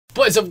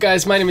What is up,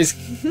 guys? My name is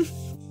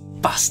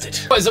Bastard.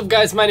 What is up,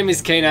 guys? My name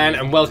is Kanine,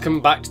 and welcome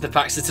back to the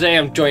pack. So today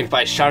I'm joined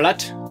by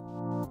Charlotte.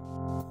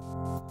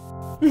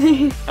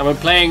 And we're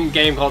playing a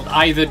game called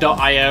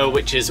Either.io,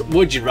 which is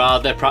Would You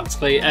Rather,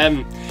 practically.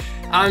 And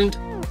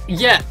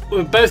yeah,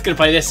 we're both going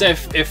to play this.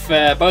 If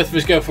both of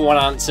us go for one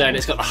answer and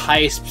it's got the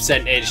highest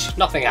percentage,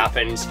 nothing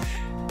happens.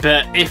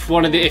 But if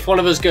one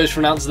of us goes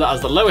for an answer that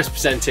has the lowest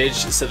percentage,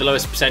 so the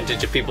lowest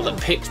percentage of people that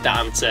picked that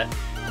answer,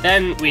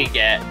 then we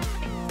get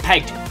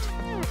pegged.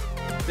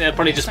 It'll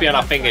probably just be on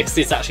our finger because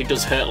this actually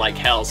does hurt like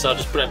hell. So I'll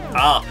just put it.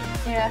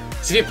 Yeah.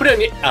 So if you put it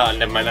on your. Oh,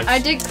 never mind. I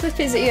did clip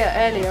his ear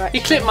earlier. Actually.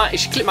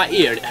 She clipped my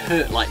ear and it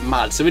hurt like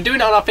mad. So we're doing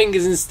it on our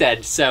fingers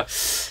instead. So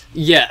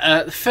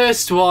yeah, the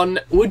first one.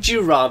 Would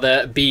you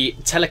rather be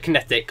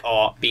telekinetic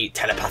or be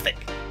telepathic?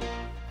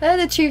 They're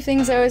the two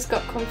things I always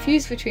got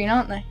confused between,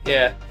 aren't they?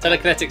 Yeah,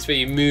 telekinetic's where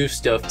you move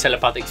stuff.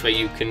 Telepathic's where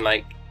you can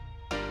like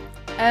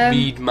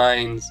read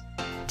minds.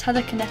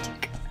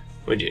 Telekinetic.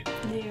 Would you?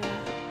 Yeah.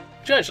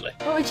 Would you actually?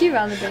 What would you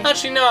rather be?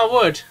 Actually, no, I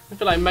would. I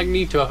feel like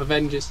Magneto off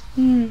Avengers.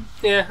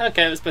 Yeah,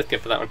 okay, let's both go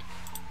for that one.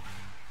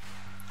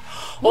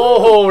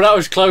 Oh, that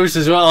was close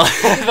as well.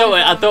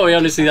 I thought we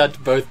honestly had to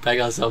both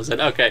peg ourselves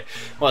in. Okay,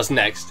 what's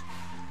next?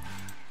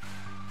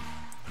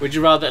 Would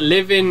you rather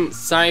live in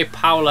Sao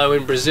Paulo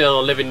in Brazil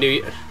or live in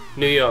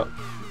New York?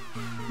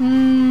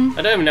 I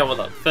don't even know what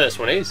that first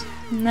one is.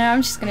 No,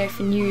 I'm just going to go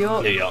for New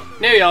York. New York.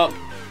 New York.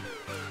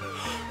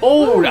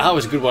 Oh, that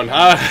was a good one.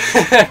 I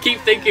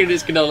keep thinking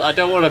it's gonna. I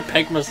don't want to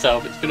peg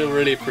myself. It's gonna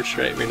really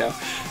frustrate me now.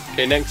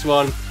 Okay, next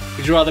one.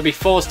 Would you rather be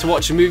forced to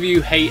watch a movie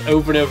you hate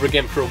over and over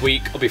again for a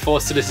week, or be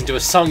forced to listen to a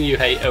song you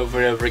hate over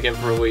and over again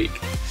for a week?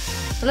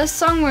 Well, this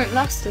song won't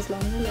last as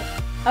long, will it?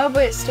 Oh,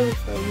 but it's still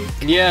for a week.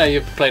 Yeah,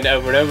 you're playing it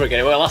over and over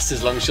again. It won't last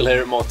as long as you'll hear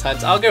it more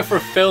times. I'll go for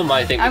a film,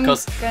 I think,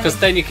 because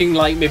then you can,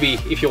 like, maybe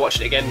if you watch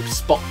it again,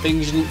 spot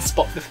things you didn't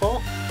spot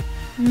before.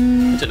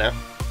 I don't know.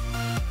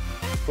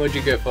 What'd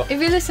you go for?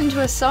 If you listen to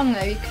a song,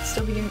 though, you could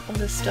still be doing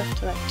other stuff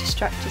to, like,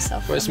 distract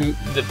yourself. Well, it's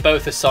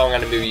both a song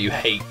and a movie you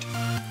hate.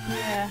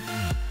 Yeah.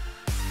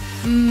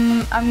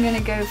 I'm gonna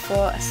go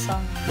for a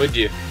song. Would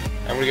you?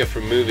 Yeah. I'm gonna go for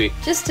a movie.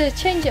 Just to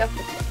change it up a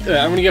bit.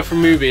 Yeah, I'm gonna go for a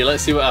movie.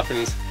 Let's see what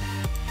happens.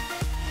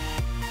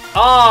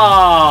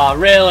 Ah,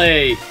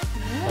 really?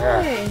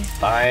 Really?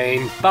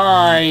 Fine.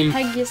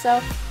 Peg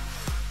yourself.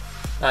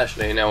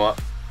 Actually, you know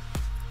what?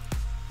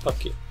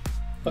 Fuck you.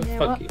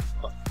 Fuck you.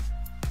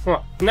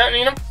 What? No,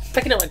 you know,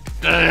 pick it up like.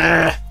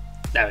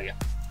 There we go.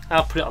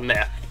 I'll put it on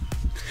there.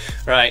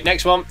 Right,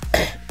 next one.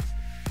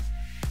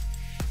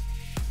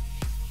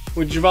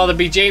 Would you rather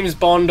be James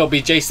Bond or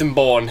be Jason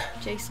Bourne?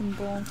 Jason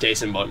Bourne.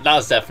 Jason Bourne.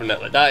 That's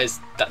definitely. That's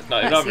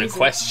not even a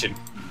question.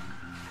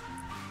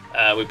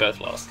 We both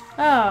lost.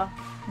 Oh,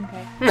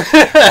 okay.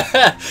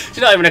 It's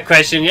not even a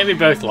question. Yeah, we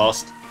both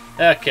lost.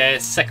 Okay,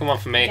 it's the second one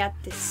for me. Got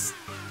this.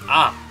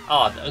 Oh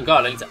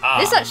God, I need to.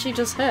 This actually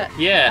does hurt.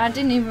 Yeah. I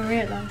didn't even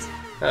realise.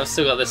 I've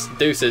still got this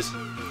deuces.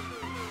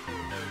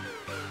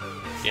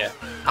 Yeah.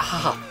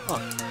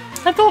 Fuck.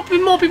 I thought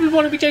more people would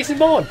want to be Jason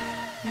Bourne.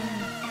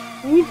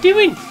 What are you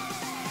doing?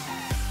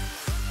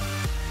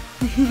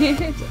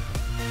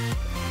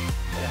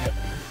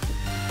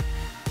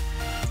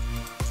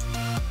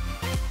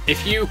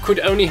 If you could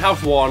only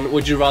have one,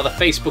 would you rather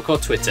Facebook or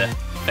Twitter?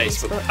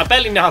 Facebook. I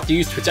barely know how to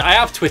use Twitter. I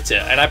have Twitter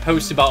and I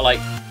post about like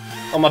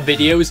on my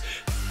videos,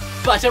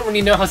 but I don't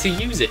really know how to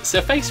use it.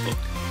 So Facebook.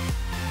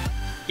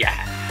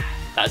 Yeah.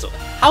 That's all.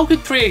 How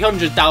could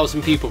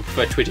 300,000 people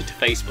prefer Twitter to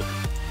Facebook?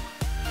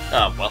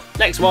 Oh well.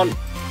 Next one.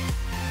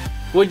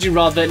 Would you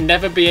rather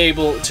never be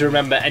able to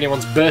remember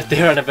anyone's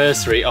birthday or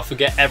anniversary, or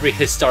forget every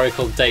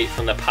historical date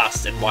from the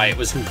past and why it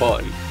was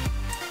important?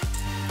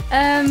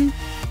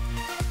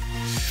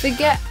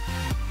 Forget.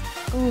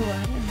 Oh,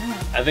 I don't know.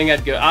 I think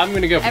I'm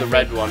gonna go for the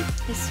red one.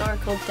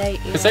 Historical date.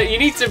 Yeah. So you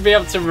need to be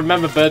able to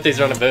remember birthdays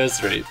or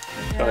anniversaries.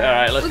 Yeah. All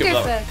right, let's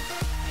go for that.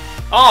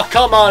 Oh,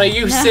 come on, are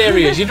you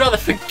serious? You'd rather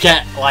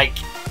forget, like...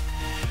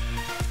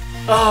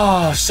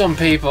 Oh, some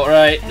people,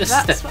 right. This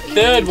is the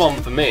third one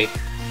for me.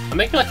 I'm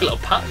making like a little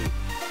pattern.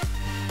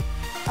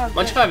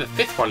 Imagine if I have a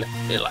fifth one.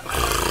 You're like...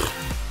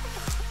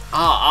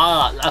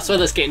 I swear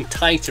that's getting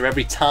tighter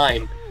every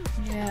time.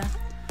 Yeah.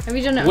 Have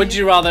you done it? Would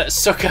you rather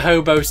suck a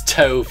hobo's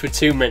toe for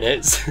 2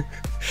 minutes,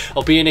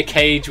 or be in a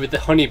cage with the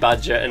honey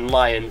badger and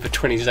lion for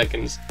 20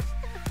 seconds?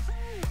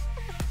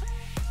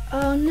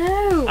 Oh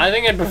no! I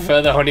think I'd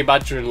prefer the honey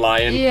badger and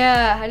lion.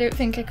 Yeah, I don't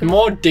think I could.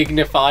 More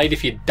dignified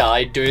if you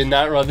died doing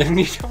that rather than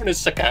you don't want to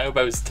suck a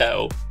hobo's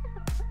toe.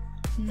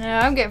 No,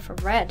 I'm going for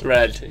red.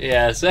 Red,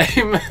 yeah,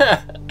 same.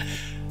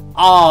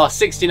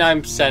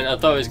 69%. I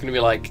thought it was going to be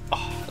like...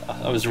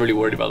 I was really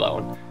worried about that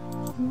one.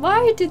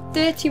 Why did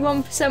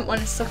 31%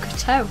 want to suck a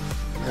toe?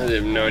 I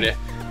have no idea.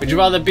 Would you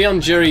rather be on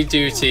jury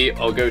duty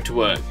or go to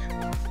work?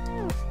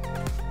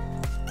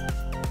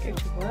 Go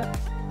to work.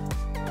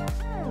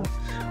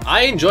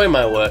 I enjoy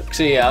my work,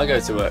 so yeah, I'll go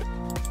to work.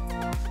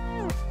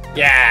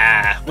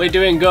 Yeah, we're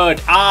doing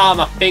good.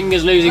 My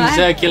finger's losing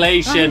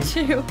circulation. Mine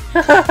too.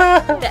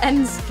 The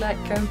end's like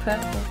going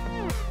purple.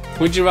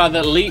 Would you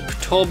rather leap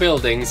tall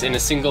buildings in a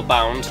single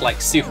bound like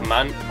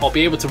Superman, or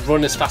be able to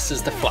run as fast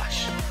as the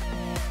Flash?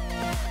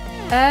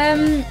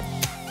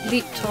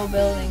 Leap tall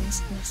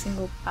buildings in a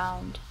single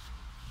bound.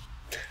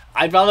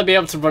 I'd rather be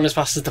able to run as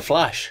fast as the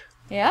Flash.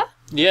 Yeah?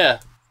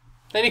 Yeah.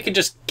 Then you can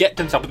just get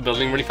to the top of the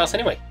building really fast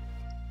anyway.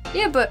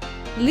 Yeah, but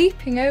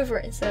leaping over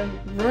it instead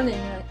of running,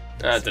 like...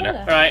 I don't know.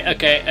 Alright,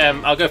 okay,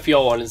 I'll go for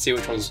your one and see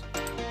which one's...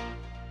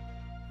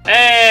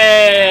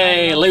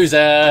 Hey!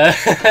 Loser!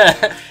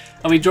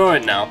 Are we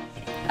drawing now?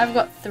 I've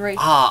got 3.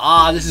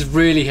 This is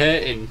really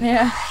hurting.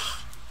 Yeah.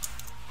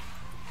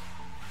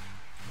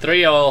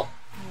 3-all.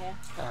 Yeah.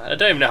 I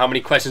don't even know how many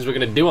questions we're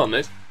going to do on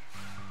this.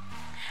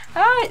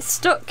 It's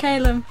stuck,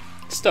 Caleb.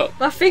 Stuck?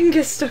 My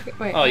finger's stuck.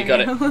 Wait. Oh, you got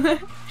it.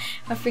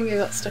 My finger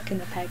got stuck in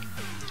the peg.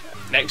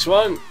 Next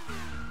one.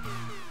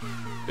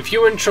 If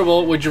you were in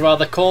trouble, would you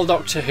rather call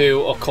Doctor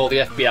Who or call the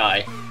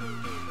FBI?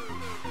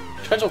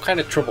 Depends what kind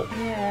of trouble.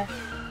 Yeah.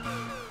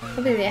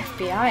 Probably the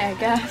FBI, I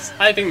guess.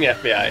 I think the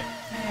FBI.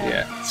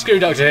 Yeah. Screw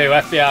Doctor Who,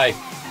 FBI.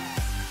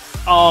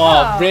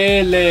 Oh,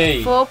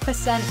 really? 4%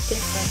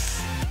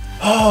 difference.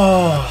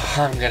 Oh,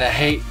 I'm gonna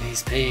hate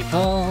these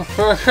people.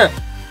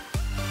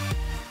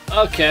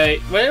 Okay,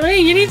 wait,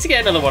 you need to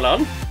get another one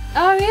on.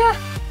 Oh, yeah.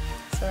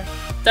 Sorry.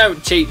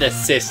 Don't cheat the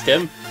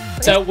system.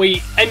 So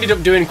we ended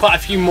up doing quite a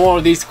few more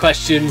of these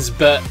questions,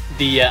 but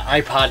the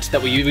iPad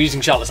that we were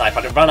using, Charlotte's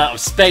iPad, ran out of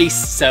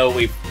space, so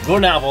we've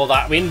run out of all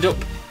that. We ended up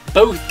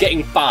both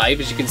getting 5,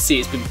 as you can see,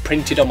 it's been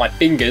printed on my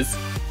fingers.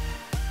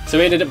 So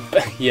we ended up,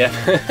 yeah,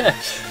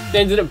 we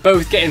ended up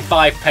both getting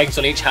 5 pegs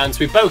on each hand, so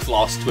we both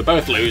lost, we're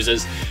both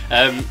losers.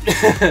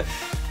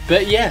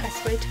 But yeah.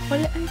 Best way to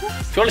put it, I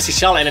guess. If you want to see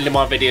Charlotte in any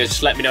more videos,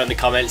 just let me know in the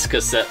comments,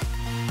 because,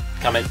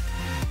 comments.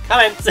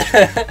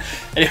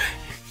 Anyway.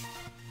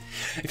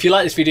 If you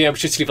like this video, be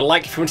sure to leave a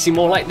like. If you want to see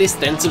more like this,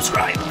 then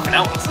subscribe. For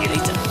now, I'll see you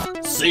later.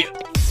 See ya.